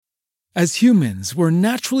As humans, we're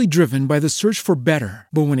naturally driven by the search for better.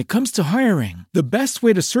 But when it comes to hiring, the best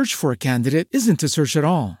way to search for a candidate isn't to search at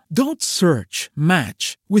all. Don't search,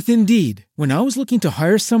 match with Indeed. When I was looking to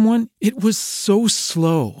hire someone, it was so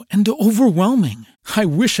slow and overwhelming. I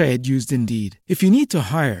wish I had used Indeed. If you need to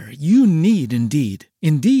hire, you need Indeed.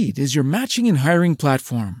 Indeed is your matching and hiring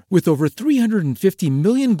platform with over 350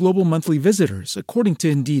 million global monthly visitors, according to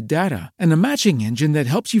Indeed data, and a matching engine that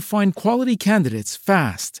helps you find quality candidates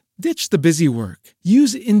fast. Ditch the busy work.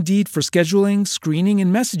 Use Indeed for scheduling, screening,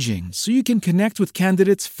 and messaging so you can connect with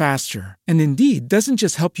candidates faster. And Indeed doesn't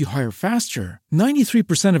just help you hire faster.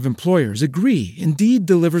 93% of employers agree Indeed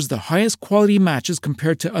delivers the highest quality matches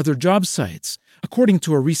compared to other job sites, according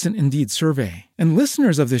to a recent Indeed survey. And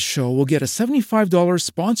listeners of this show will get a $75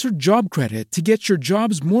 sponsored job credit to get your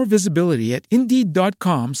jobs more visibility at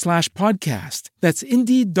Indeed.com/podcast. That's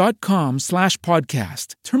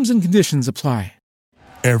Indeed.com/podcast. Terms and conditions apply.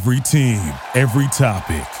 Every team, every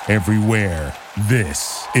topic, everywhere.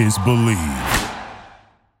 This is Believe.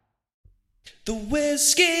 The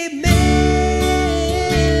Whiskey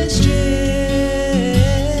Mistress,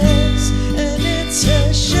 and it's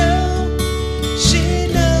her show. She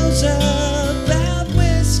knows about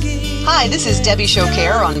whiskey. Hi, this is Debbie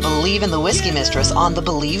Shocare on Believe in the Whiskey Mistress on the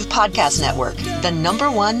Believe Podcast Network, the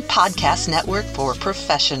 #1 podcast network for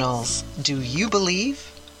professionals. Do you believe?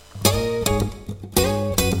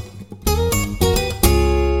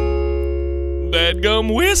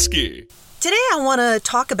 Dadgum whiskey. Today I want to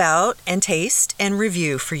talk about and taste and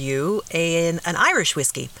review for you an Irish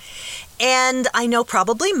whiskey. And I know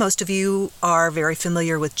probably most of you are very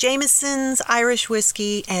familiar with Jameson's Irish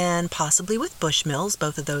whiskey and possibly with Bushmills.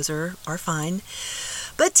 Both of those are fine.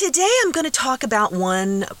 But today I'm going to talk about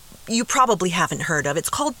one you probably haven't heard of. It's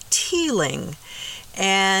called Teeling.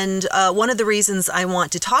 And one of the reasons I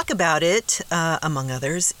want to talk about it, among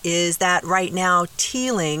others, is that right now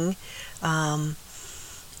Teeling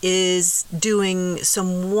is doing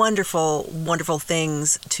some wonderful, wonderful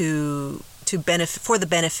things to benefit for the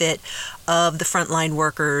benefit of the frontline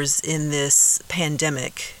workers in this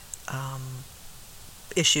pandemic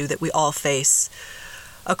issue that we all face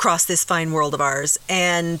across this fine world of ours.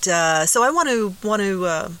 And so I want to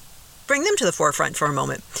bring them to the forefront for a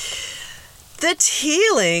moment. The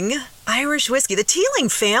Teeling Irish whiskey, the Teeling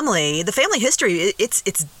family, the family history,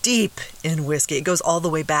 it's deep in whiskey. It goes all the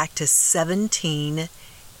way back to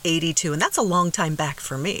 1782, and that's a long time back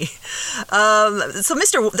for me. There was a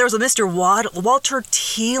Mr. Walter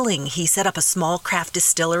Teeling. He set up a small craft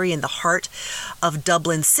distillery in the heart of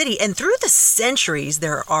Dublin City, and through the centuries,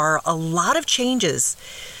 there are a lot of changes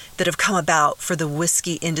that have come about for the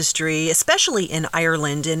whiskey industry, especially in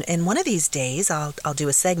Ireland. And one of these days, I'll do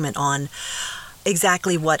a segment on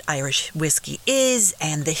exactly what Irish whiskey is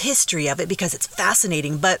and the history of it, because it's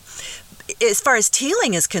fascinating. But as far as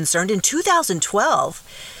Teeling is concerned, in 2012,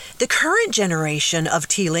 the current generation of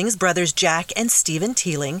Teelings, brothers Jack and Stephen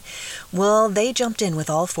Teeling, well, they jumped in with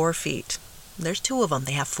all 4 feet. There's 2 of them.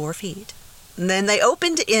 They have 4 feet. And then they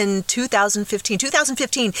opened in 2015.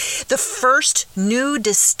 2015, the first new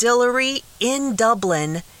distillery in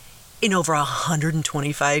Dublin in over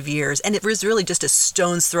 125 years. And it was really just a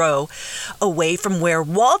stone's throw away from where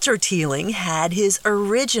Walter Teeling had his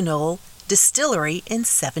original distillery in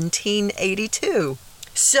 1782.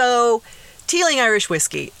 So, Teeling Irish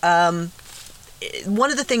whiskey. One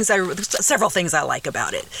of the things several things I like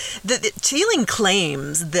about it. The Teeling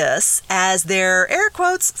claims this as their, air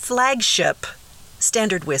quotes, flagship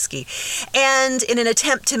standard whiskey. And in an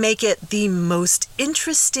attempt to make it the most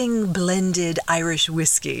interesting blended Irish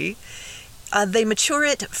whiskey, they mature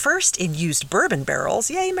it first in used bourbon barrels,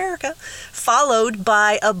 yay America, followed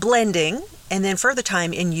by a blending, and then further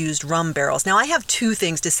time in used rum barrels. Now, I have 2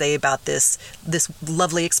 things to say about this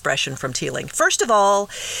lovely expression from Teeling. First of all,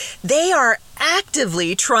 they are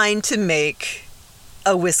actively trying to make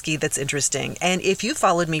a whiskey that's interesting. And if you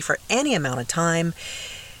followed me for any amount of time,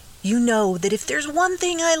 you know that if there's one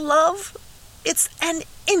thing I love, it's an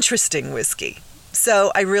interesting whiskey.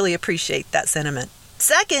 So I really appreciate that sentiment.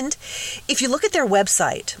 Second, if you look at their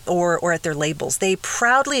website or at their labels, they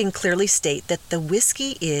proudly and clearly state that the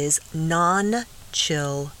whiskey is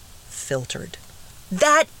non-chill filtered.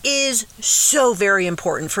 That is so very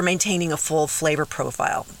important for maintaining a full flavor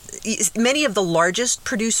profile. Many of the largest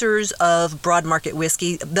producers of broad market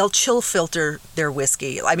whiskey, they'll chill filter their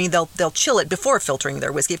whiskey. I mean, they'll chill it before filtering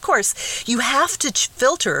their whiskey. Of course, you have to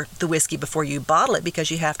filter the whiskey before you bottle it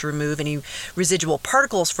because you have to remove any residual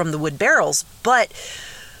particles from the wood barrels. But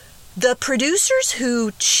the producers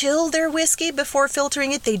who chill their whiskey before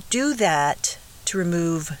filtering it, they do that to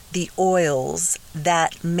remove the oils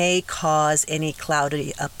that may cause any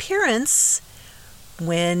cloudy appearance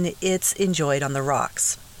when it's enjoyed on the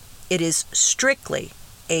rocks. It is strictly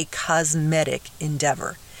a cosmetic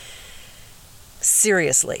endeavor.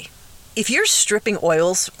 Seriously, if you're stripping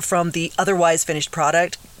oils from the otherwise finished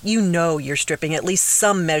product, you know you're stripping at least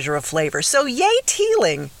some measure of flavor. So yay,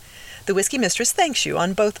 Teeling! The Whiskey Mistress thanks you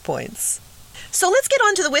on both points. So let's get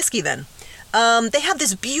on to the whiskey then. They have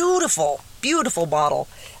this beautiful, beautiful bottle.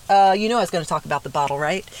 You know I was going to talk about the bottle,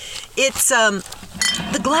 right? It's,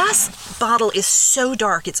 the glass bottle is so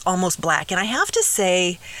dark, it's almost black. And I have to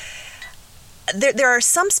say, there are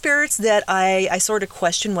some spirits that I sort of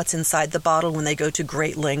question what's inside the bottle when they go to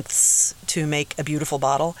great lengths to make a beautiful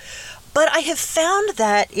bottle. But I have found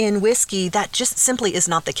that in whiskey, that just simply is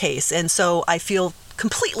not the case. And so I feel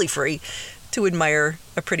completely free to admire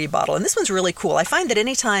a pretty bottle. And this one's really cool. I find that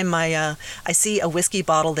anytime I see a whiskey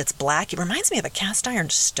bottle that's black, it reminds me of a cast iron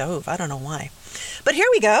stove. I don't know why. But here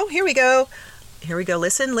we go. Here we go. Here we go.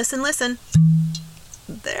 Listen, listen, listen.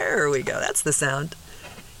 There we go. That's the sound.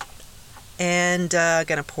 And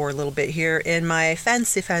gonna pour a little bit here in my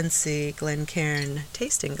fancy Glencairn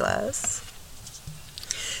tasting glass.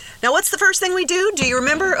 Now, what's the first thing we do? Do you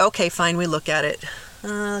remember? Okay, fine, we look at it.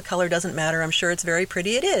 Color doesn't matter. I'm sure it's very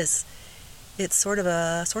pretty. It is. It's sort of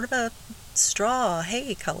a straw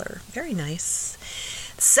hay color. Very nice.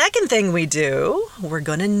 Second thing we do, we're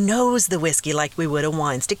gonna nose the whiskey like we would a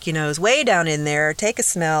wine. Stick your nose way down in there. Take a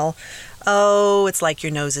smell. Oh, it's like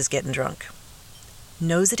your nose is getting drunk.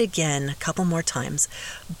 Nose it again a couple more times,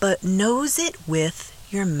 but nose it with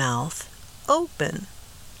your mouth open.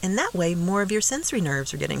 And that way, more of your sensory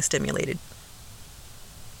nerves are getting stimulated.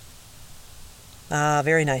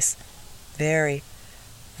 Very nice. Very,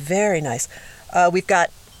 very nice. We've got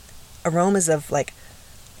aromas of like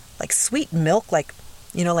sweet milk, like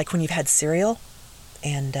when you've had cereal,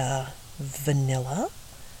 and vanilla.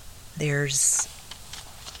 There's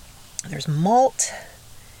malt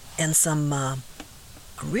and some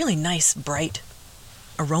really nice bright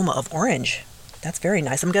aroma of orange. That's very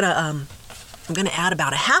nice. I'm gonna add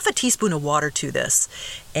about a half a teaspoon of water to this,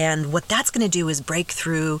 and what that's going to do is break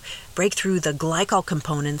through the glycol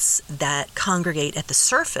components that congregate at the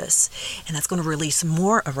surface, and that's going to release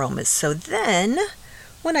more aromas. So then,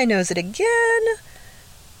 when I nose it again,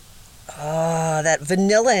 that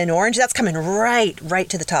vanilla and orange, that's coming right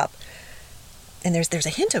to the top. And there's a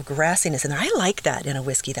hint of grassiness in there. I like that in a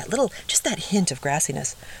whiskey, just that hint of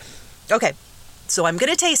grassiness. Okay, so I'm going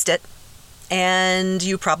to taste it. And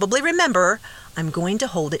you probably remember, I'm going to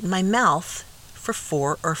hold it in my mouth for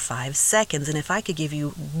 4 or 5 seconds. And if I could give you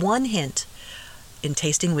one hint in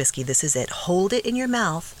tasting whiskey, this is it. Hold it in your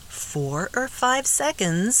mouth 4 or 5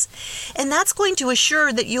 seconds. And that's going to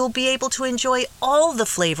assure that you'll be able to enjoy all the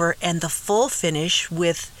flavor and the full finish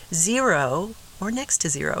with 0 or next to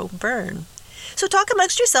 0 burn. So talk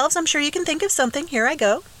amongst yourselves. I'm sure you can think of something. Here I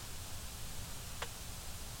go.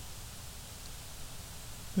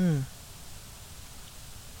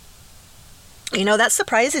 You know, that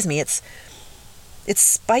surprises me. It's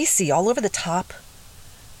spicy all over the top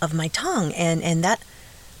of my tongue, and that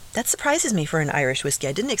surprises me for an Irish whiskey.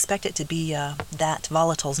 I didn't expect it to be that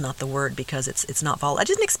volatile. Is not the word, because it's not volatile. I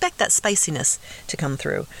didn't expect that spiciness to come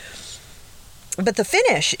through. But the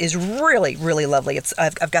finish is really, really lovely.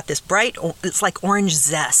 I've got this bright, it's like orange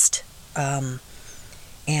zest, and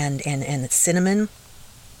it's cinnamon,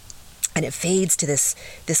 and it fades to this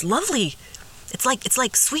lovely. It's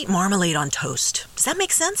like sweet marmalade on toast. Does that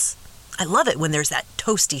make sense? I love it when there's that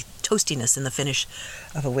toastiness in the finish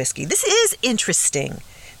of a whiskey. This is interesting.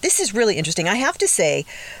 This is really interesting. I have to say,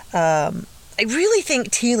 I really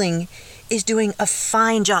think Teeling is doing a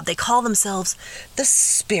fine job. They call themselves the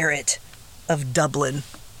Spirit of Dublin.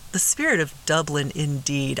 The Spirit of Dublin,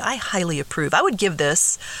 indeed. I highly approve. I would give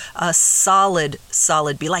this a solid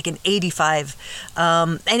B, like an 85.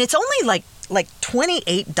 And it's only like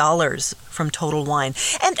 $28 from Total Wine.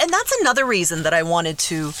 And that's another reason that I wanted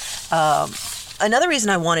to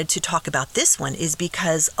talk about this one, is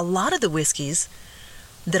because a lot of the whiskeys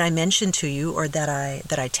that I mentioned to you, or that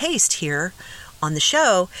I taste here on the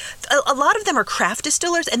show, a lot of them are craft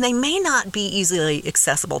distillers, and they may not be easily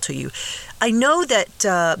accessible to you. I know that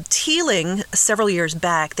Teeling, several years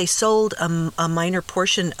back, they sold a minor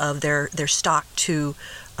portion of their stock to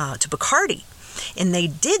Bacardi, and they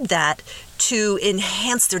did that to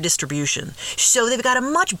enhance their distribution. So they've got a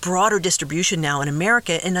much broader distribution now in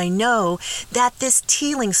America, and I know that this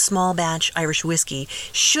Teeling small batch Irish whiskey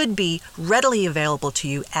should be readily available to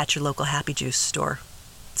you at your local Happy Juice store.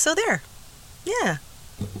 So there. Yeah.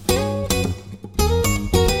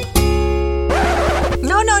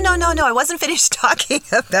 No, I wasn't finished talking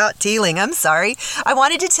about Teeling. I'm sorry. I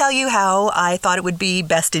wanted to tell you how I thought it would be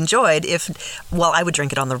best enjoyed I would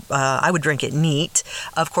drink it I would drink it neat.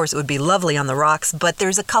 Of course, it would be lovely on the rocks, but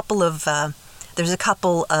there's a couple of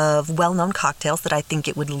well-known cocktails that I think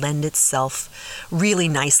it would lend itself really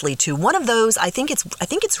nicely to. One of those, I think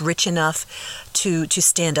it's rich enough to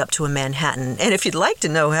stand up to a Manhattan. And if you'd like to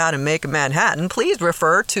know how to make a Manhattan, please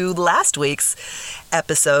refer to last week's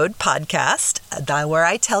podcast, where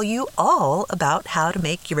I tell you all about how to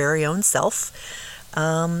make your very own self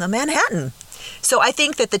a Manhattan. So I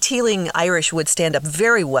think that the Teeling Irish would stand up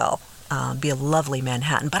very well. Be a lovely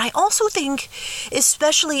Manhattan. But I also think,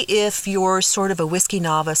 especially if you're sort of a whiskey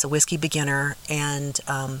novice, a whiskey beginner, and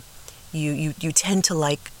you tend to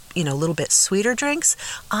like, a little bit sweeter drinks,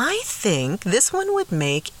 I think this one would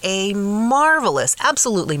make a marvelous,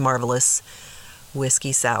 absolutely marvelous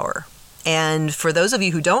whiskey sour. And for those of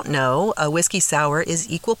you who don't know, a whiskey sour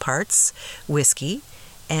is equal parts whiskey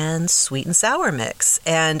and sweet and sour mix.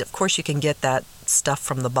 And of course you can get that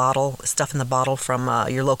stuff in the bottle from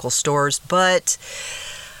your local stores, but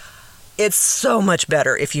it's so much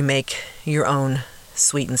better if you make your own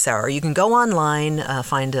sweet and sour. You can go online,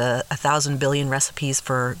 find 1,000 billion recipes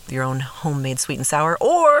for your own homemade sweet and sour,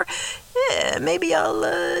 or maybe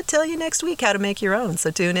I'll tell you next week how to make your own,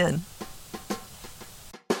 so tune in.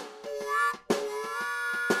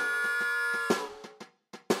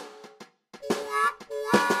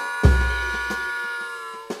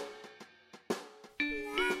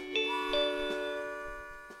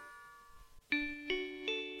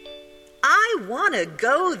 I want to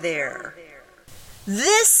go there.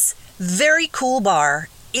 This very cool bar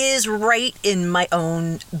is right in my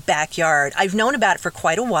own backyard. I've known about it for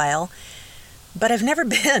quite a while, but I've never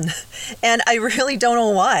been. And I really don't know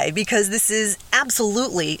why, because this is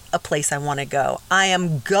absolutely a place I want to go. I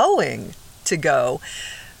am going to go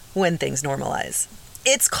when things normalize.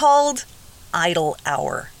 It's called Idle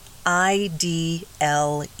Hour. IDLE.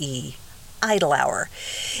 Idle Hour.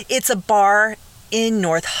 It's a bar in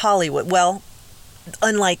North Hollywood. Well,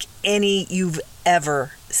 unlike any you've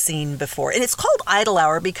ever seen before. And it's called Idle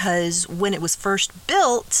Hour because when it was first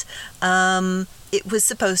built, it was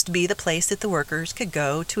supposed to be the place that the workers could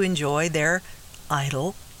go to enjoy their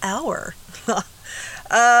idle hour.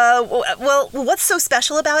 Well, what's so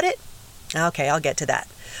special about it? Okay, I'll get to that.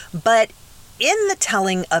 But in the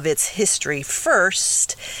telling of its history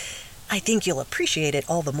first, I think you'll appreciate it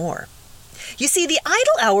all the more. You see, the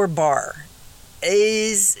Idle Hour bar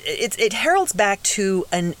it heralds back to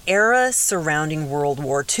an era surrounding World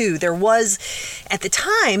War II. There was, at the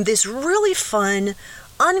time, this really fun,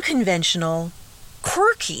 unconventional,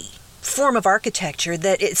 quirky form of architecture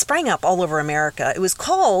that it sprang up all over America. It was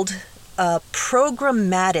called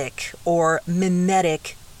programmatic or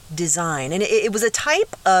mimetic design, and it was a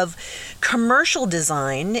type of commercial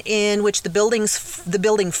design in which the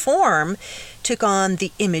building form took on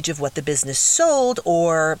the image of what the business sold,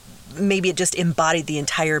 or maybe it just embodied the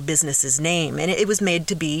entire business's name, and it was made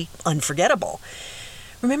to be unforgettable.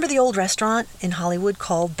 Remember the old restaurant in Hollywood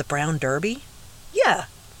called the Brown Derby? Yeah,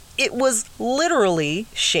 it was literally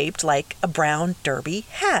shaped like a brown derby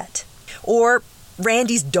hat. Or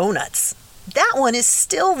Randy's Donuts. That one is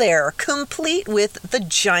still there, complete with the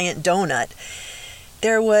giant donut.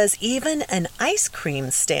 There was even an ice cream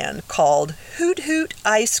stand called Hoot Hoot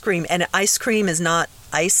Ice Cream. And ice cream is not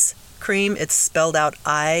ice cream, it's spelled out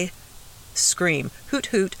I-scream. Hoot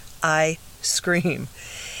Hoot I-scream.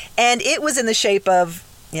 And it was in the shape of,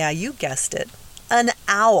 yeah, you guessed it, an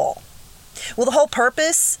owl. Well, the whole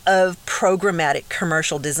purpose of programmatic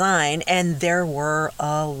commercial design, and there were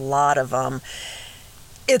a lot of them,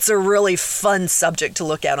 it's a really fun subject to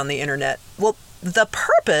look at on the internet. Well, the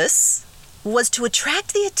purpose was to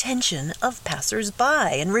attract the attention of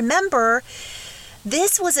passers-by. And remember,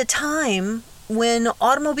 this was a time when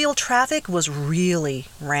automobile traffic was really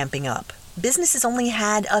ramping up. Businesses only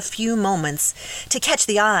had a few moments to catch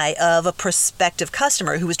the eye of a prospective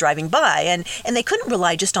customer who was driving by, and they couldn't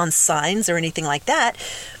rely just on signs or anything like that.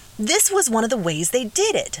 This was one of the ways they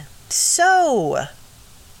did it. So,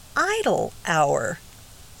 Idle Hour.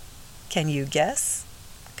 Can you guess?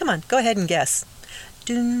 Come on, go ahead and guess.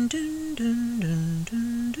 Dun, dun, dun, dun,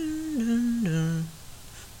 dun, dun, dun,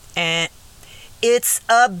 dun. It's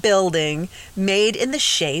a building made in the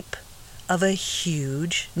shape of a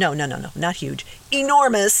huge, not huge,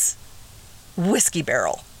 enormous whiskey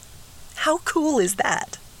barrel. How cool is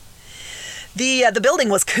that? The building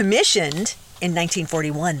was commissioned in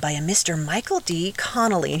 1941 by a Mr. Michael D.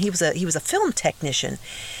 Connolly, and he was a film technician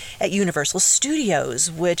at Universal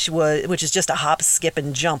Studios, which is just a hop, skip,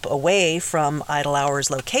 and jump away from Idle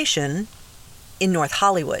Hour's location in North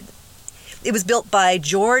Hollywood. It was built by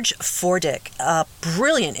George Fordick, a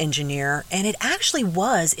brilliant engineer, and it actually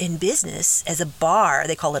was in business as a bar.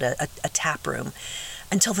 They call it a tap room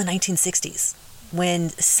until the 1960s, when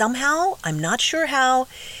somehow, I'm not sure how,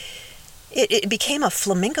 it became a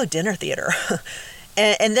flamenco dinner theater.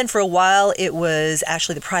 And then for a while, it was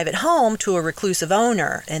actually the private home to a reclusive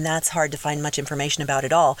owner, and that's hard to find much information about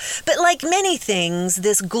at all. But like many things,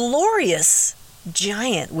 this glorious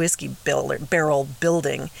giant whiskey barrel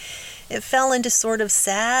building, it fell into sort of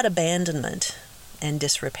sad abandonment and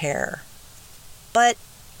disrepair. But,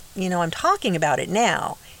 I'm talking about it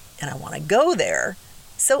now, and I want to go there.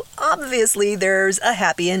 So obviously there's a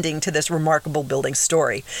happy ending to this remarkable building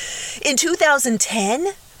story. In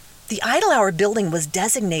 2010, the Idle Hour building was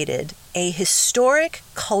designated a historic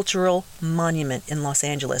cultural monument in Los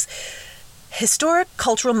Angeles. Historic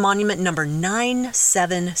Cultural Monument number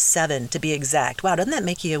 977, to be exact. Wow, doesn't that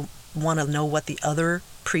make you want to know what the other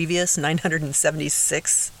previous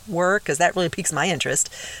 976 were? Because that really piques my interest.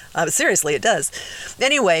 Seriously, it does.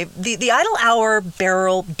 Anyway, the Idle Hour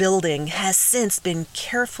barrel building has since been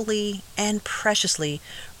carefully and preciously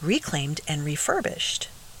reclaimed and refurbished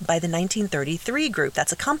by the 1933 Group.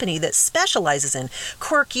 That's a company that specializes in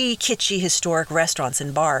quirky, kitschy, historic restaurants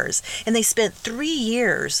and bars. And they spent 3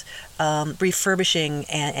 years refurbishing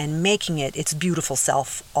and making it its beautiful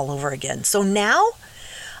self all over again. So now,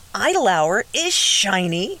 Idle Hour is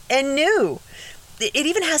shiny and new. It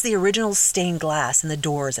even has the original stained glass in the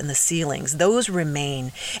doors and the ceilings. Those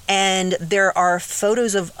remain. And there are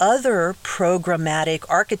photos of other programmatic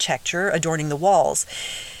architecture adorning the walls.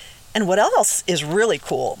 And what else is really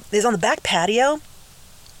cool is on the back patio,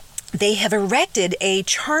 they have erected a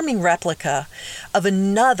charming replica of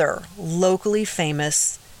another locally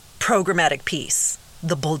famous programmatic piece,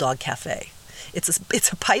 the Bulldog Cafe. It's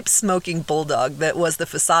a pipe-smoking bulldog that was the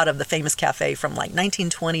facade of the famous cafe from like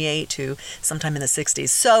 1928 to sometime in the 60s.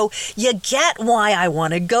 So you get why I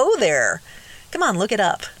want to go there. Come on, look it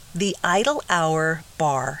up. The Idle Hour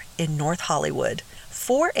Bar in North Hollywood,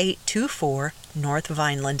 4824 North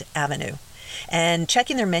Vineland Avenue. And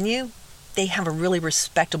checking their menu, they have a really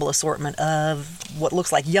respectable assortment of what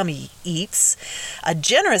looks like yummy eats, a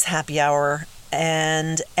generous happy hour,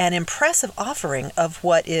 and an impressive offering of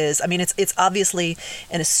what is, it's obviously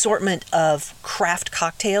an assortment of craft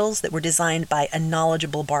cocktails that were designed by a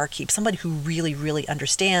knowledgeable barkeep, somebody who really, really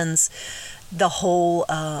understands the whole,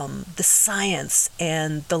 the science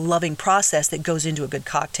and the loving process that goes into a good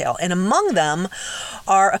cocktail. And among them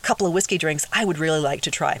are a couple of whiskey drinks I would really like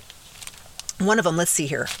to try. One of them, let's see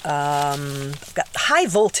here, I've got High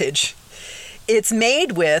Voltage. It's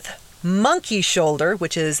made with Monkey Shoulder,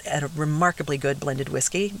 which is a remarkably good blended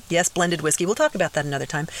whiskey. Yes, blended whiskey. We'll talk about that another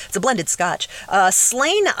time. It's a blended Scotch.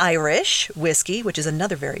 Slain Irish whiskey, which is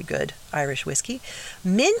another very good Irish whiskey.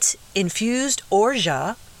 Mint infused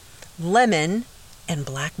orgeat, lemon, and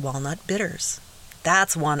black walnut bitters.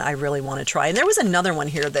 That's one I really want to try. And there was another one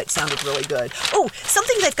here that sounded really good. Oh,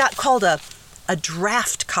 something they've got called a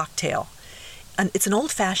draft cocktail. And it's an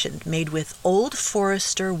old-fashioned made with Old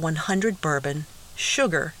Forester 100 bourbon,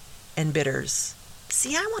 sugar, and bitters.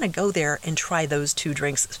 See, I want to go there and try those two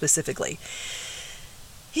drinks specifically.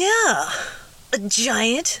 Yeah, a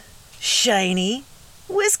giant, shiny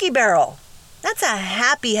whiskey barrel. That's a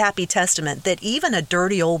happy, happy testament that even a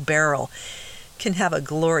dirty old barrel can have a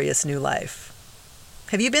glorious new life.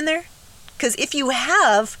 Have you been there? Because if you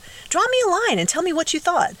have, drop me a line and tell me what you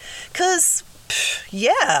thought. Because,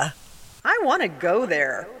 yeah, I want to go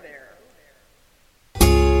there.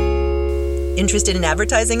 Interested in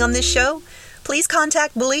advertising on this show? Please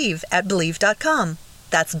contact Believe at Believe.com.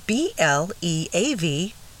 That's BLEAV.com.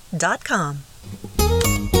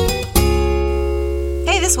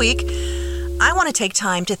 Hey, this week, I want to take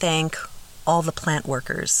time to thank all the plant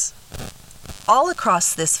workers. All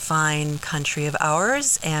across this fine country of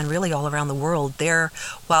ours, and really all around the world,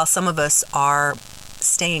 while some of us are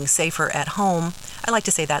staying safer at home, I like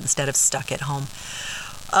to say that instead of stuck at home.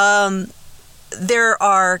 There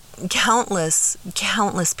are countless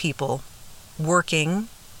people working,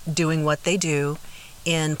 doing what they do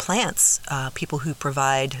in plants, people who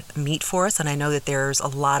provide meat for us. And I know that there's a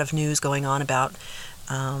lot of news going on about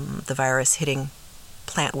the virus hitting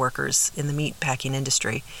plant workers in the meat packing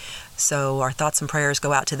industry. So our thoughts and prayers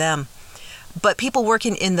go out to them. But people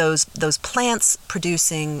working in those plants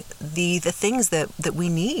producing the things that we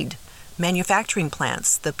need. Manufacturing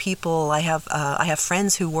plants, the people I have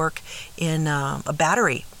friends who work in a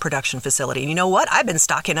battery production facility. And you know what? I've been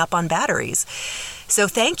stocking up on batteries. So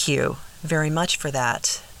thank you very much for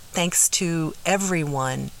that. Thanks to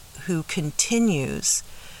everyone who continues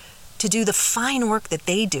to do the fine work that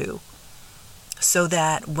they do, so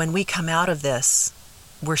that when we come out of this,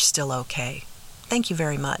 we're still okay. Thank you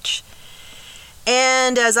very much.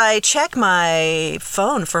 And as I check my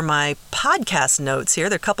phone for my podcast notes here,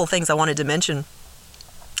 there are a couple things I wanted to mention.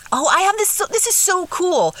 Oh, I have this. This is so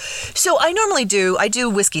cool. So I do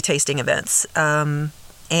whiskey tasting events.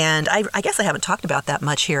 And I guess I haven't talked about that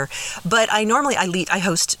much here, but I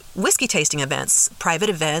host whiskey tasting events, private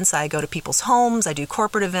events. I go to people's homes, I do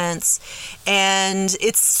corporate events, and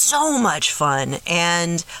it's so much fun,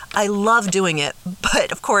 and I love doing it.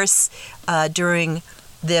 But of course, during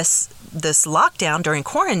this lockdown, during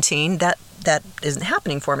quarantine, that isn't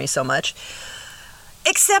happening for me so much.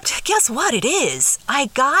 Except, guess what it is? I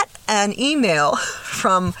got an email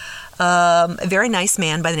from a very nice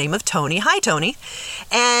man by the name of Tony. Hi, Tony.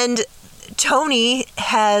 And Tony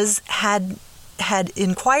had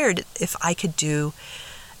inquired if I could do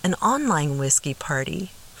an online whiskey party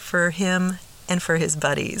for him and for his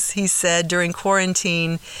buddies. He said during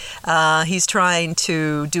quarantine, he's trying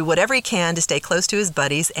to do whatever he can to stay close to his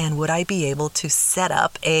buddies, and would I be able to set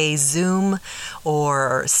up a Zoom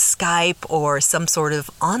or Skype or some sort of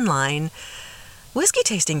online whiskey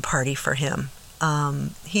tasting party for him.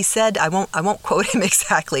 He said, I won't quote him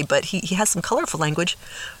exactly, but he has some colorful language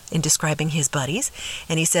in describing his buddies.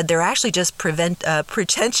 And he said they're actually just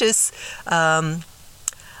pretentious,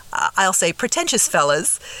 I'll say pretentious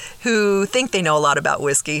fellas who think they know a lot about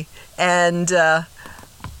whiskey. And I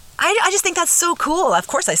just think that's so cool. Of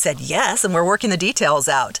course, I said yes, and we're working the details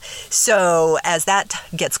out. So as that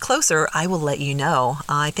gets closer, I will let you know.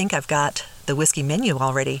 I think I've got the whiskey menu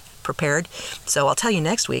already prepared. So I'll tell you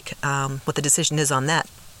next week what the decision is on that.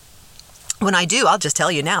 When I do, I'll just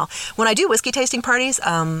tell you now, when I do whiskey tasting parties,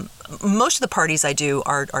 most of the parties I do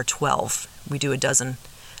are 12. We do a dozen,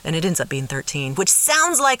 and it ends up being 13, which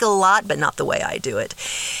sounds like a lot, but not the way I do it.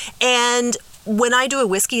 And when I do a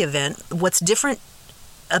whiskey event, what's different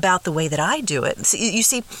about the way that I do it, so you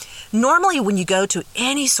see, normally when you go to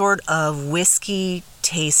any sort of whiskey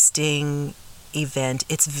tasting event,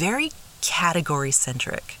 it's very category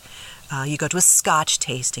centric. You go to a Scotch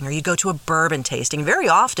tasting or you go to a bourbon tasting. Very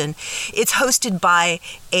often, it's hosted by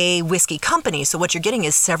a whiskey company. So what you're getting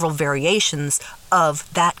is several variations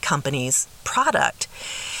of that company's product.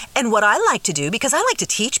 And what I like to do, because I like to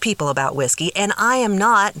teach people about whiskey, and I am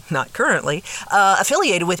not currently,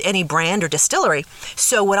 affiliated with any brand or distillery.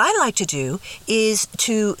 So what I like to do is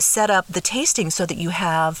to set up the tasting so that you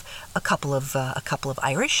have a couple of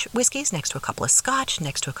Irish whiskeys next to a couple of Scotch,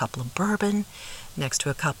 next to a couple of bourbon, next to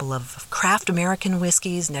a couple of craft American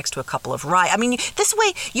whiskeys, next to a couple of rye. I mean, this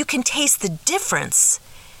way you can taste the difference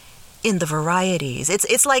in the varieties.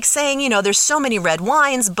 It's like saying, there's so many red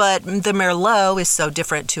wines, but the Merlot is so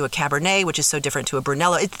different to a Cabernet, which is so different to a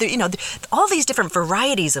Brunello. All these different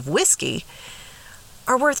varieties of whiskey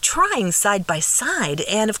are worth trying side by side.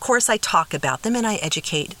 And of course, I talk about them and I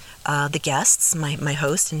educate the guests, my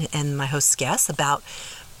host and my host's guests about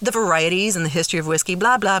the varieties and the history of whiskey,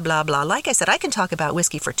 blah, blah, blah, blah. Like I said, I can talk about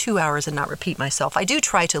whiskey for 2 hours and not repeat myself. I do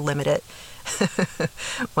try to limit it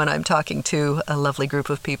when I'm talking to a lovely group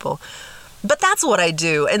of people. But that's what I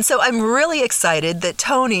do. And so I'm really excited that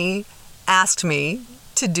Tony asked me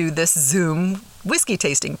to do this Zoom whiskey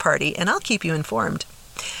tasting party, and I'll keep you informed.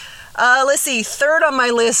 Let's see. Third on my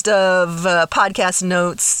list of podcast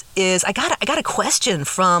notes is I got a question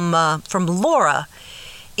from Laura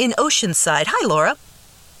in Oceanside. Hi, Laura.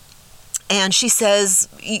 And she says,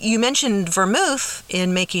 you mentioned vermouth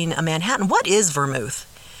in making a Manhattan. What is vermouth?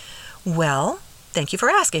 Well, thank you for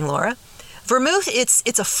asking, Laura. Vermouth,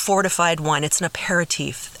 it's a fortified wine. It's an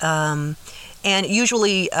aperitif. And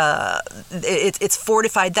usually it's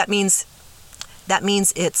fortified. That means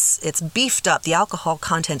it's beefed up. The alcohol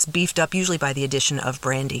content's beefed up, usually by the addition of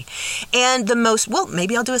brandy. And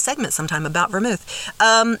maybe I'll do a segment sometime about vermouth.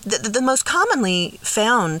 The most commonly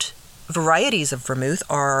found varieties of vermouth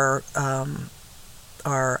are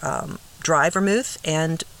dry vermouth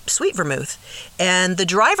and sweet vermouth. And the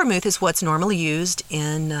dry vermouth is what's normally used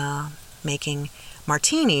in making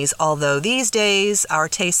martinis, although these days our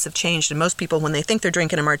tastes have changed, and most people, when they think they're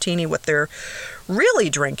drinking a martini, what they're really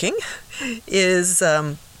drinking is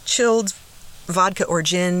chilled vodka or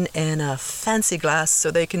gin in a fancy glass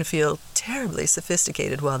so they can feel terribly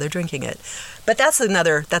sophisticated while they're drinking it. But that's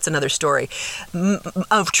another story.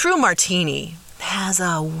 A true martini has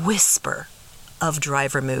a whisper of dry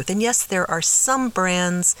vermouth. And yes, there are some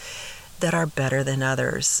brands that are better than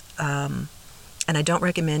others. And I don't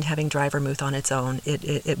recommend having dry vermouth on its own.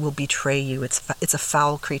 It will betray you. It's a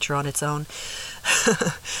foul creature on its own.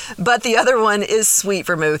 But the other one is sweet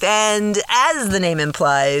vermouth. And as the name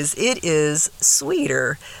implies, it is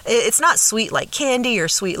sweeter. It's not sweet like candy or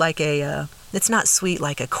sweet like a It's not sweet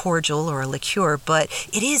like a cordial or a liqueur, but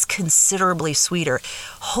it is considerably sweeter,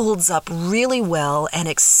 holds up really well, and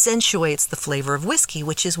accentuates the flavor of whiskey,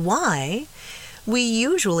 which is why we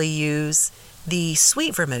usually use the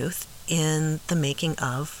sweet vermouth in the making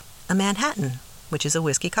of a Manhattan, which is a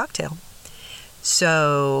whiskey cocktail.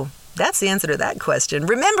 So that's the answer to that question.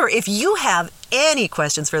 Remember, if you have any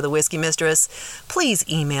questions for the Whiskey Mistress, please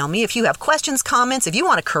email me. If you have questions, comments, if you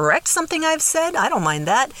want to correct something I've said, I don't mind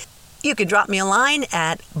that. You can drop me a line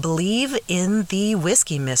at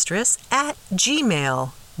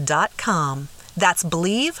believeinthewhiskeymistress@gmail.com. That's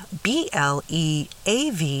believe,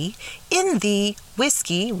 BLEAV, in the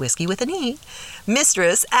whiskey with an E,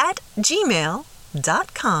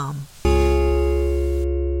 mistress@gmail.com.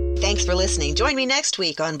 Thanks for listening. Join me next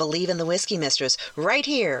week on Believe in the Whiskey Mistress, right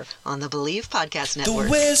here on the Believe Podcast Network.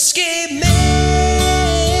 The Whiskey Mistress,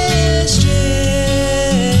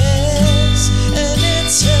 and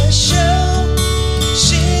it's her show.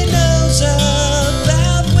 She knows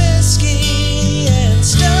about whiskey and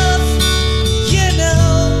stuff, you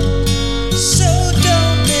know. So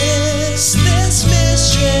don't miss this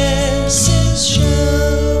mistress's show.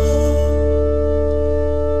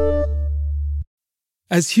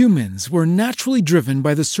 As humans, we're naturally driven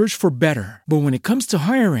by the search for better. But when it comes to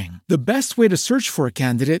hiring, the best way to search for a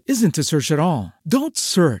candidate isn't to search at all. Don't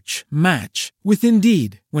search, match with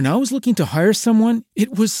Indeed. When I was looking to hire someone,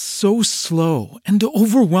 it was so slow and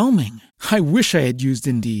overwhelming. I wish I had used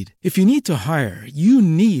Indeed. If you need to hire, you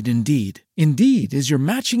need Indeed. Indeed is your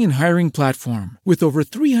matching and hiring platform with over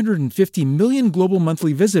 350 million global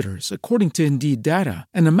monthly visitors, according to Indeed data,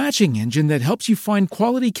 and a matching engine that helps you find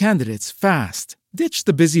quality candidates fast. Ditch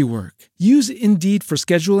the busy work. Use Indeed for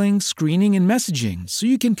scheduling, screening, and messaging so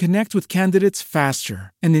you can connect with candidates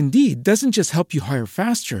faster. And Indeed doesn't just help you hire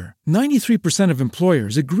faster. 93% of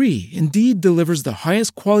employers agree Indeed delivers the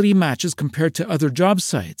highest quality matches compared to other job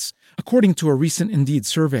sites, according to a recent Indeed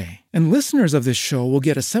survey. And listeners of this show will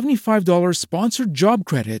get a $75 sponsored job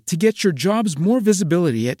credit to get your jobs more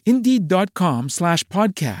visibility at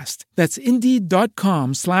Indeed.com/podcast. That's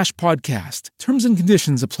Indeed.com/podcast. Terms and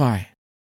conditions apply.